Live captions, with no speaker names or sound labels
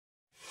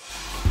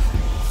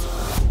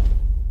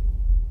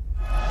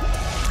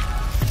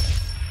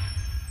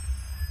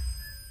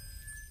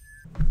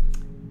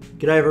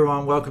G'day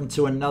everyone, welcome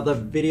to another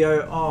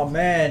video. Oh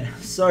man,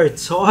 so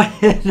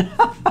tired.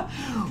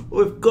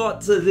 We've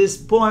got to this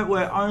point,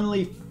 we're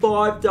only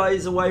 5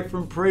 days away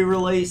from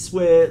pre-release.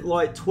 We're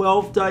like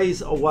 12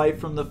 days away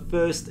from the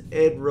first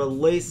ed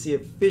release, the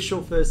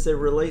official first ed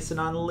release, an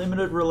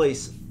unlimited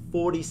release,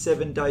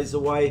 47 days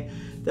away.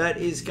 That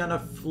is gonna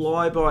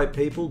fly by,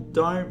 people.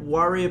 Don't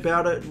worry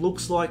about it.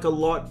 Looks like a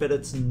lot, but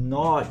it's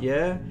not,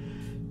 yeah?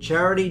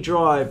 Charity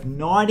drive,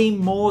 90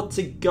 more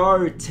to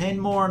go, 10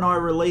 more and I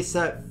release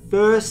that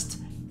first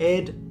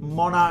ed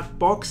Monarch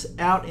box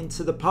out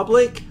into the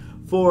public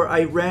for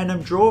a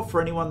random draw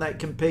for anyone that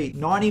compete.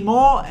 90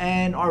 more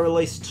and I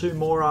release 2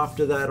 more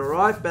after that,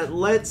 alright? But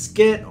let's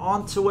get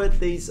onto it,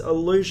 these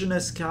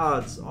Illusionist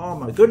cards. Oh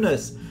my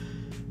goodness.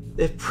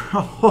 They're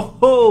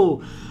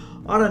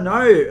I don't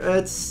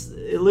know,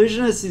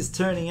 Illusionist is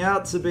turning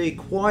out to be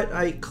quite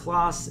a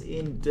class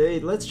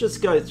indeed. Let's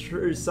just go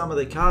through some of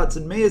the cards.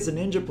 And me as a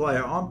ninja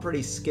player, I'm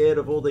pretty scared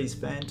of all these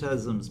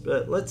phantasms,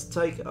 but let's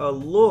take a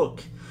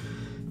look.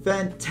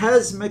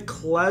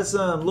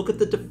 Phantasmaclasm. Look at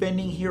the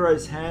defending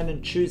hero's hand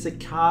and choose a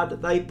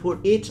card. They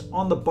put it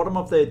on the bottom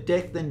of their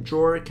deck, then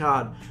draw a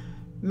card.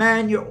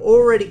 Man, you're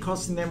already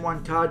costing them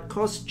 1 card.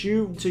 Cost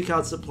you 2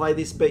 cards to play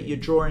this, but you're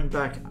drawing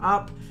back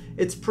up.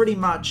 It's pretty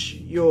much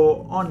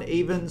your on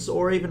evens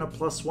or even a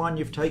 +1.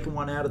 You've taken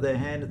 1 out of their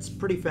hand. It's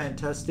pretty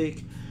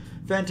fantastic.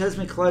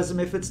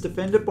 Phantasmaclasm, if it's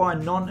defended by a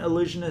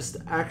non-illusionist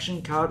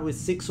action card with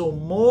 6 or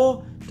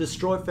more,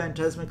 destroy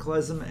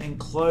Phantasmaclasm and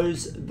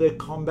close the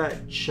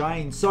combat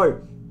chain.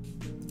 So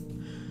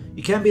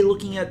you can be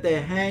looking at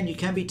their hand, you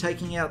can be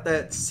taking out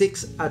that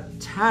 6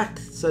 attack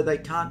so they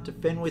can't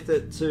defend with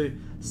it to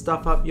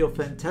stuff up your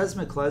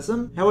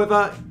Phantasmaclasm.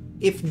 However,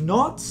 if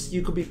not,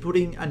 you could be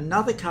putting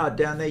another card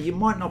down there. You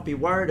might not be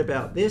worried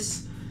about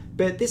this,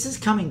 but this is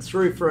coming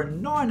through for a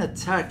 9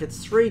 attack.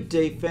 It's 3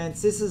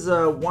 defense. This is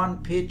a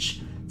 1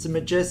 pitch. It's a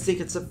majestic.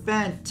 It's a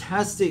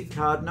fantastic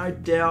card, no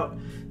doubt.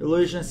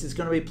 Illusionist is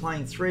going to be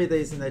playing 3 of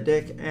these in their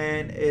deck,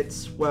 and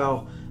it's,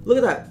 well, look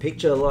at that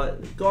picture.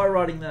 Like, the guy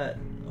writing that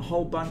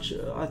whole bunch,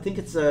 I think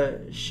it's a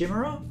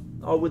Chimera,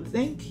 I would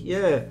think.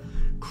 Yeah,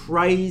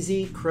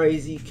 crazy,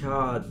 crazy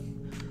card.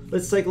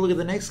 Let's take a look at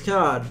the next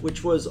card,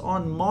 which was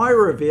on my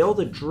reveal,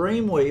 the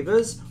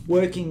Dreamweavers,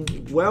 working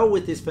well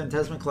with this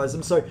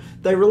Phantasmaclasm. So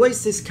they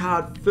released this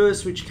card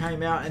first, which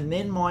came out, and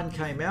then mine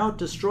came out.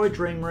 Destroy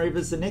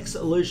Dreamweavers. The next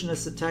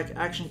Illusionist attack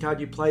action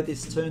card you play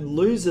this turn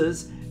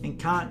loses and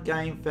can't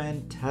gain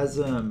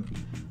Phantasm.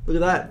 Look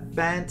at that.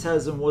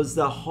 Phantasm was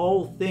the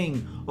whole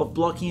thing of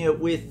blocking it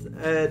with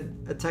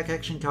an attack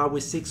action card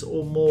with 6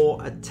 or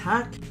more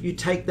attack. You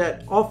take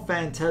that off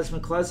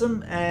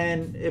Phantasmaclasm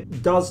and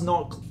it does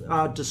not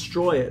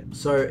destroy it.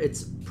 So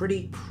it's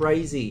pretty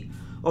crazy.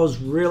 I was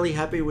really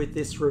happy with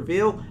this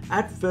reveal.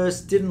 At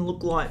first didn't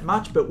look like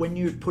much, but when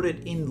you put it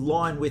in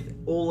line with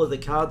all of the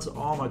cards,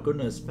 oh my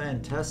goodness,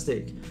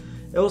 fantastic.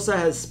 It also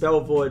has Spell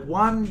Void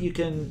 1. You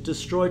can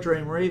destroy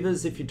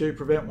Dreamweavers if you do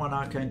prevent 1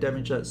 arcane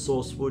damage that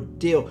source would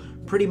deal.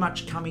 Pretty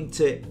much coming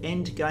to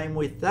end game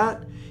with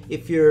that.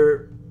 If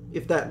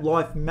that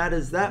life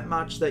matters that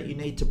much that you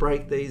need to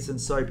break these, and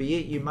so be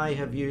it. You may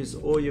have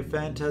used all your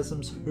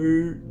phantasms,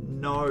 who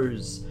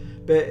knows?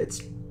 But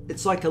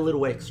it's like a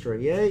little extra,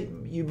 yeah?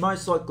 You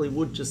most likely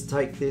would just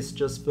take this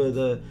just for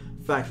the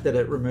fact that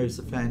it removes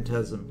the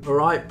phantasm.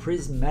 Alright,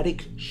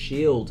 Prismatic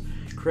Shield.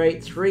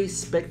 Create 3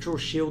 Spectral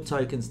Shield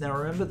tokens. Now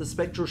remember, the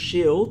Spectral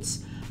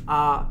Shields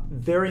are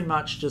very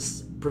much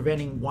just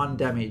preventing 1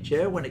 damage,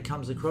 yeah? When it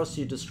comes across,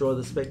 you destroy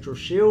the Spectral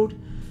Shield.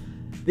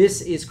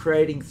 This is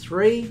creating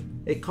 3.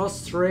 It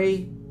costs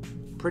 3.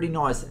 Pretty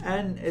nice.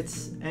 And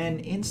it's an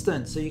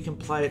instant, so you can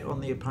play it on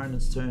the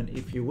opponent's turn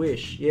if you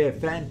wish. Yeah,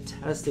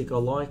 fantastic. I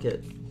like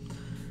it.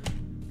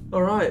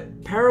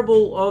 Alright,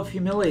 Parable of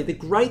Humility. The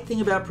great thing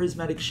about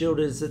Prismatic Shield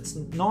is it's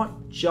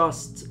not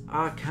just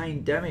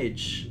arcane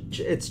damage.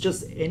 It's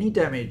just any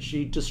damage.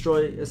 You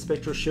destroy a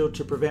Spectral Shield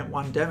to prevent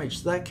 1 damage.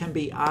 So that can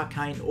be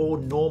arcane or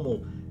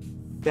normal.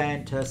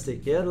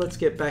 Fantastic. Yeah, let's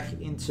get back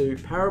into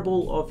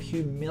Parable of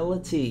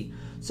Humility.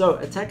 So,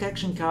 attack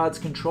action cards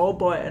controlled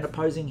by an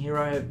opposing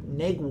hero have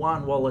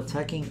 -1 while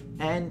attacking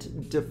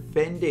and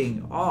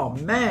defending. Oh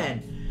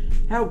man!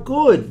 How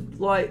good!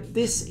 Like,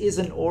 this is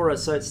an aura,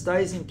 so it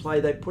stays in play.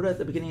 They put it at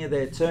the beginning of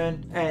their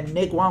turn, and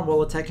 -1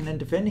 while attacking and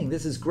defending.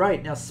 This is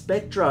great. Now,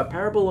 Spectra,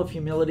 Parable of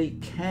Humility,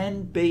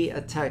 can be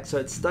attacked, so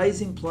it stays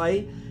in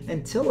play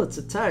until it's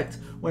attacked.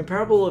 When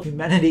Parable of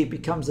Humanity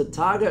becomes a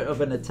target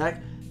of an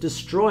attack,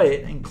 destroy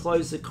it and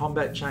close the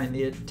combat chain.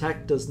 The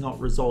attack does not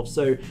resolve.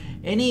 So,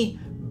 any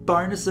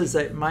bonuses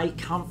that may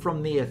come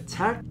from the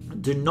attack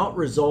do not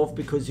resolve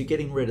because you're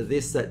getting rid of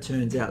this that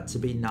turns out to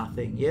be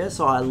nothing. Yeah,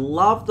 so I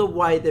love the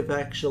way they've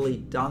actually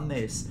done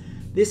this.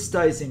 This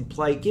stays in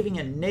play, giving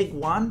a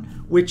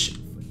 -1, which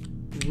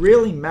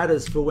really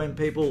matters for when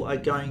people are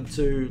going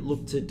to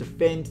look to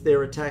defend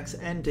their attacks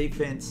and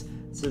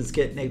defenses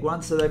get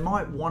 -1, so they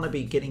might want to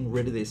be getting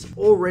rid of this.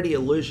 Already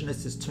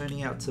Illusionist is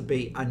turning out to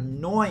be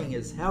annoying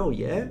as hell,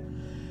 yeah?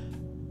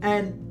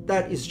 And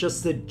that is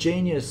just the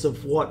genius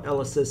of what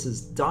LSS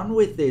has done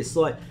with this.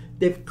 Like,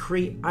 they've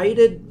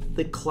created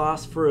the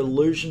class for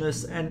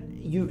Illusionists, and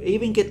you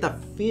even get the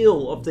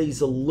feel of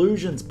these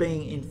illusions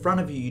being in front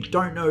of you. You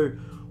don't know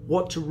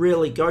what to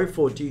really go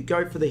for. Do you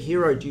go for the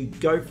hero? Do you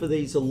go for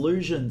these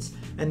illusions?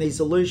 And these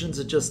illusions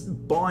are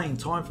just buying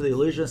time for the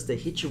Illusionists to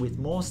hit you with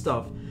more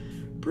stuff.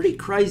 Pretty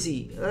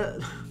crazy.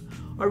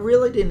 I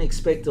really didn't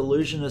expect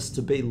Illusionists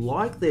to be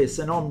like this,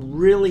 and I'm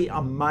really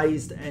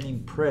amazed and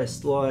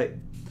impressed. Like,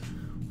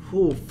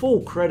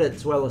 full credit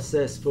to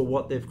LSS for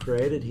what they've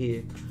created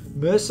here.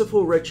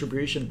 Merciful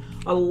Retribution.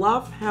 I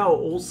love how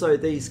also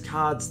these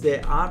cards,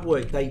 their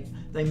artwork,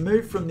 they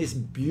move from this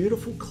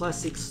beautiful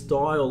classic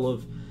style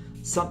of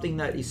something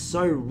that is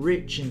so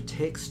rich in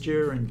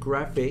texture and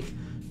graphic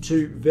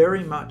to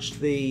very much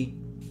the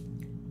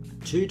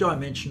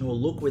two-dimensional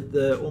look with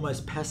the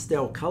almost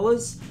pastel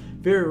colors,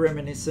 very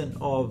reminiscent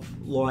of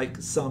like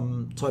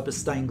some type of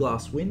stained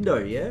glass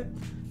window, yeah?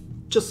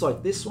 Just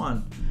like this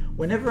one.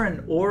 Whenever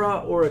an aura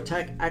or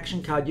attack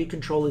action card you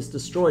control is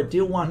destroyed,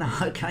 deal 1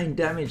 arcane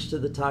damage to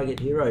the target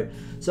hero.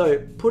 So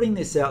putting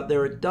this out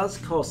there, it does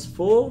cost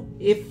 4.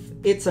 If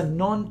it's a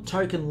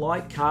non-token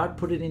light card,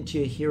 put it into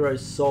your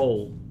hero's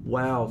soul.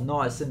 Wow,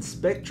 nice. And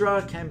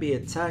Spectra can be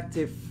attacked.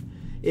 If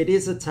it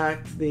is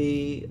attacked,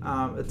 the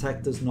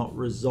attack does not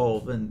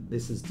resolve and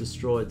this is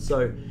destroyed.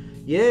 So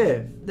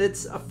yeah,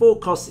 that's a 4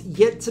 cost.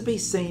 Yet to be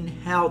seen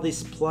how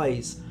this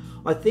plays.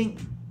 I think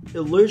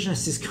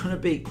Illusionist is going to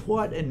be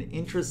quite an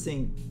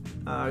interesting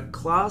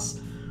class.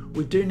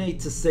 We do need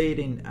to see it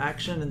in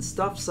action, and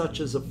stuff such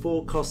as a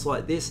 4 cost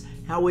like this,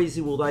 how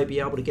easy will they be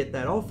able to get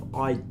that off?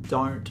 I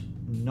don't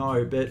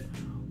know, but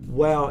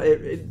wow,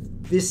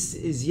 this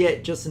is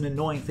yet just an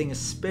annoying thing,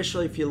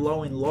 especially if you're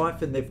low in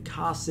life and they've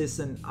cast this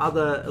and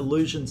other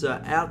illusions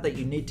are out that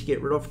you need to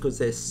get rid of because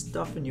they're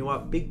stuffing you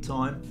up big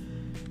time.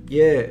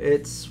 Yeah,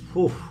 it's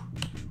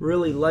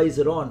really lays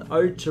it on.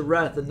 Ode to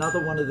Wrath,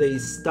 another one of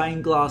these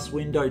stained glass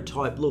window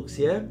type looks,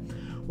 yeah?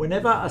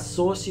 Whenever a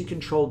source you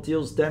control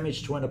deals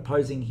damage to an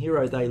opposing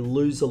hero, they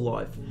lose a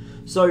life.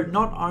 So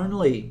not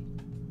only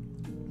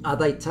are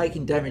they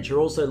taking damage, you're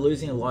also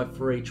losing a life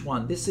for each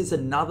one. This is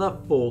another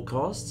 4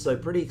 cost, so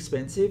pretty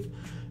expensive.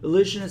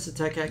 Illusionist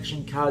attack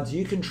action cards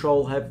you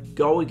control have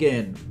Go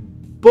Again.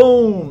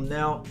 Boom!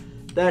 Now,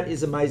 that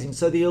is amazing.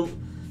 So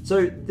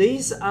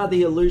these are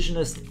the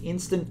Illusionist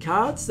instant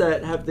cards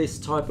that have this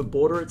type of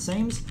border, it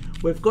seems.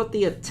 We've got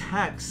the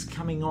attacks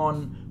coming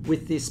on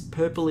with this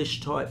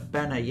purplish type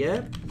banner,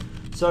 yeah?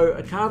 So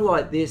a card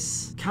like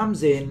this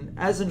comes in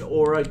as an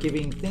aura,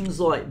 giving things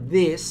like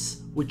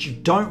this, which you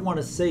don't want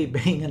to see,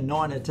 being a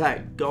 9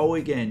 attack. Go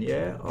Again,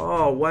 yeah?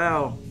 Oh,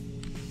 wow.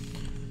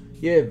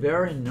 Yeah,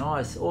 very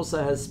nice.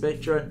 Also has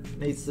Spectra,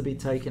 needs to be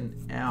taken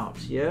out,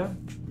 yeah?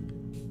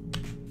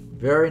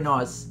 Very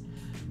nice.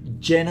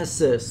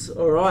 Genesis.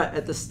 Alright,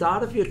 at the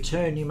start of your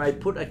turn, you may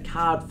put a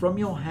card from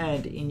your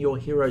hand in your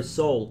hero's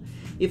soul.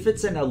 If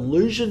it's an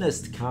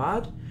Illusionist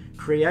card,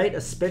 create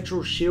a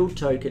Spectral Shield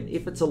token.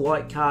 If it's a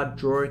light card,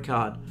 draw a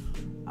card.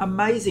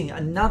 Amazing.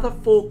 Another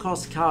 4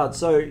 cost card.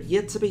 So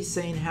yet to be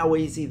seen how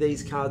easy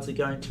these cards are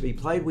going to be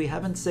played. We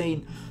haven't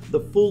seen the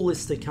full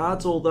list of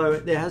cards, although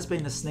there has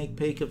been a sneak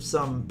peek of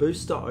some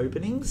booster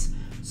openings.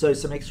 So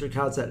some extra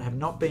cards that have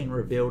not been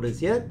revealed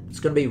as yet. It's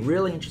going to be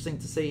really interesting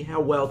to see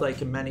how well they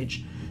can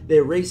manage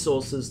their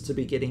resources to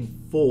be getting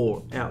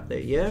 4 out there,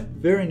 yeah?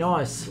 Very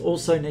nice.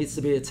 Also needs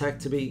to be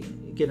attacked to be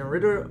getting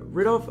rid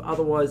of,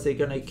 otherwise they're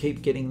going to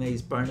keep getting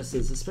these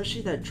bonuses,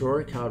 especially that draw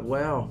a card.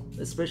 Wow.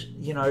 Especially,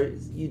 you know,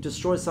 you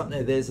destroy something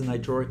of theirs and they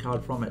draw a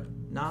card from it.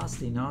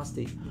 Nasty,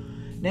 nasty.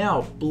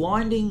 Now,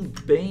 Blinding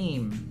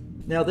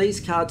Beam. Now these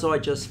cards I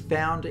just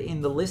found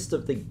in the list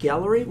of the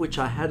gallery, which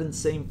I hadn't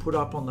seen put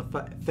up on the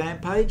fan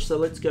page, so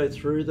let's go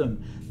through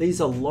them. These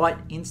are light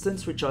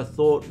instants, which I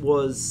thought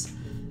was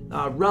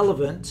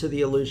relevant to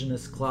the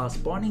Illusionist class.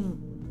 Blinding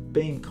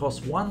Beam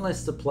costs 1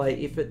 less to play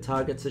if it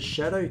targets a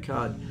shadow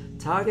card.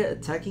 Target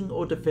attacking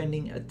or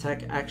defending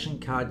attack action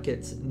card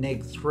gets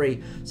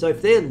 -3. So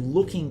if they're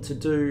looking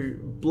to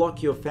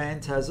block your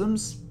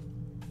phantasms,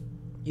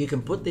 you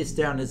can put this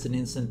down as an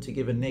instant to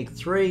give a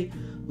 -3.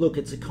 Look,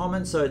 it's a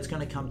common, so it's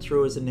going to come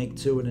through as a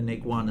 -2 and a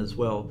 -1 as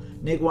well.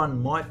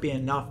 -1 might be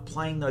enough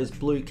playing those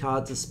blue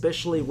cards,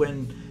 especially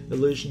when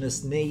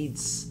Illusionist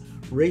needs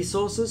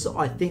resources.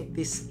 I think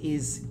this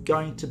is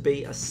going to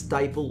be a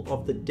staple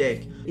of the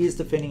deck. He is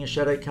defending a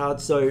shadow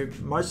card, so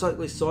most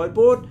likely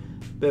sideboard,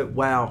 but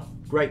wow,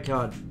 great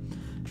card.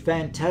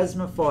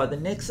 Phantasmify. The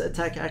next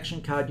attack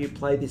action card you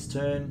play this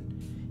turn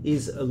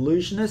is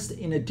Illusionist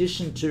in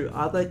addition to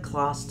other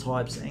class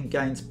types and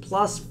gains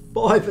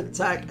 +5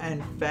 attack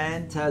and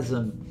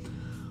Phantasm.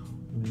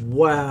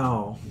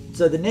 Wow.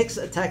 So the next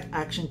attack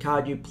action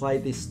card you play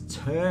this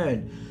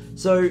turn.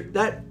 So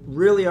that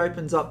really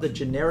opens up the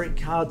generic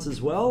cards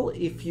as well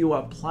if you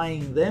are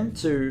playing them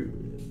to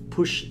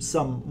push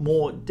some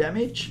more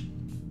damage.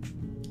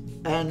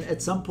 And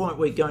at some point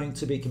we're going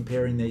to be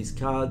comparing these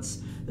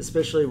cards,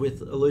 especially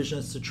with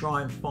Illusionists, to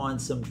try and find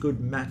some good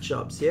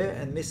matchups, yeah?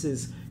 And this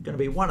is going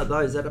to be one of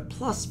those. At a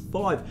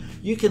 +5,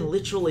 you can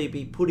literally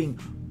be putting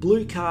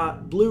blue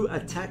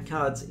attack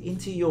cards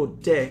into your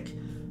deck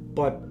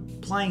by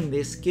playing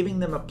this, giving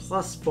them a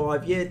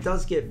 +5. Yeah, it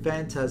does get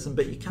Phantasm,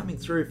 but you're coming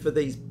through for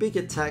these big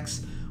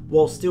attacks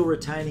while still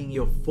retaining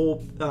your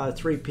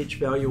 3 pitch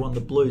value on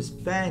the blues.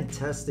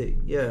 Fantastic.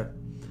 Yeah,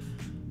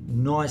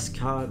 nice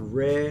card,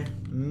 rare.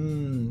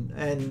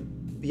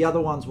 And the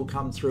other ones will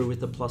come through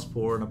with a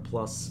 +4 and a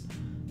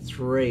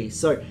 +3.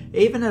 So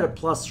even at a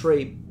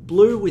 +3,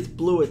 blue with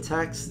blue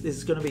attacks, this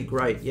is going to be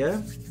great.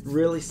 Yeah,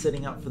 really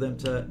setting up for them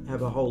to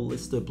have a whole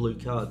list of blue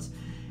cards.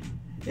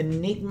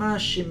 Enigma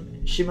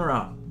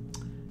Chimera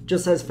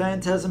just has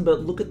Phantasm,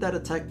 but look at that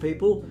attack,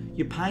 people.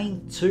 You're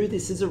paying 2.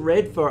 This is a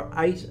red for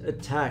 8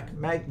 attack.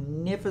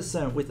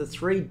 Magnificent with a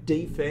 3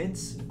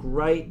 defense.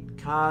 Great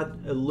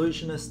card.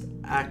 Illusionist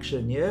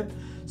action, yeah?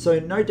 So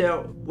no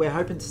doubt we're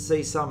hoping to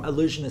see some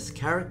Illusionist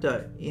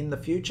character in the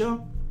future,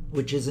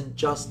 which isn't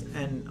just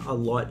a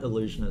light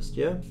Illusionist,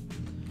 yeah?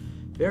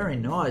 Very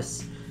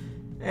nice.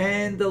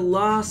 And the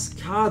last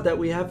card that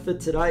we have for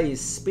today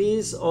is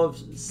Spears of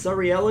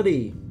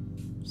Surreality.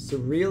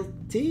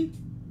 Surreality?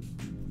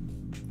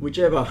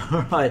 Whichever.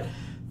 All right,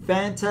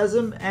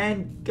 Phantasm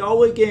and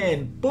go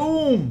again.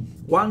 Boom!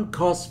 1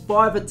 cost,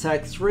 5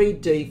 attack, 3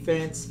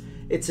 defense.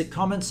 It's a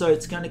common, so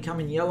it's going to come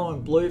in yellow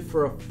and blue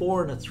for a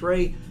 4 and a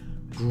 3.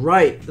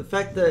 Great. The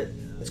fact that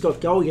it's got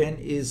go again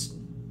is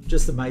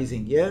just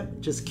amazing. Yeah,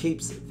 just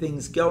keeps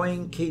things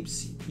going,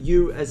 keeps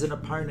you as an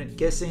opponent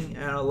guessing,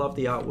 and I love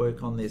the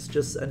artwork on this.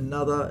 Just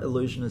another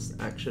Illusionist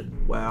action.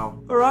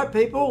 Wow. All right,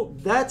 people,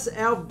 that's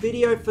our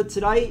video for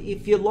today.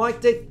 If you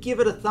liked it,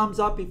 give it a thumbs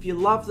up. If you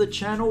love the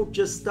channel,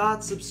 just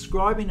start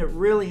subscribing. It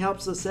really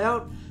helps us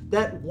out.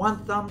 That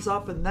 1 thumbs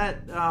up and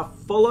that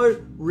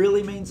follow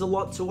really means a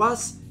lot to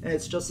us, and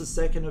it's just a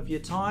second of your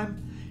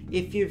time.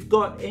 If you've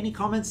got any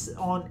comments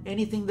on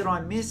anything that I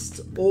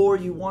missed, or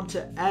you want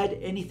to add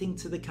anything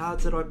to the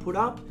cards that I put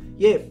up,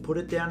 yeah, put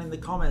it down in the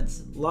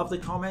comments. Love the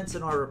comments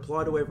and I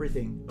reply to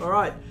everything. All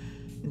right,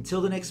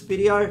 until the next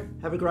video,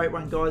 have a great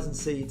one, guys, and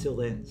see you till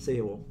then. See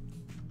you all.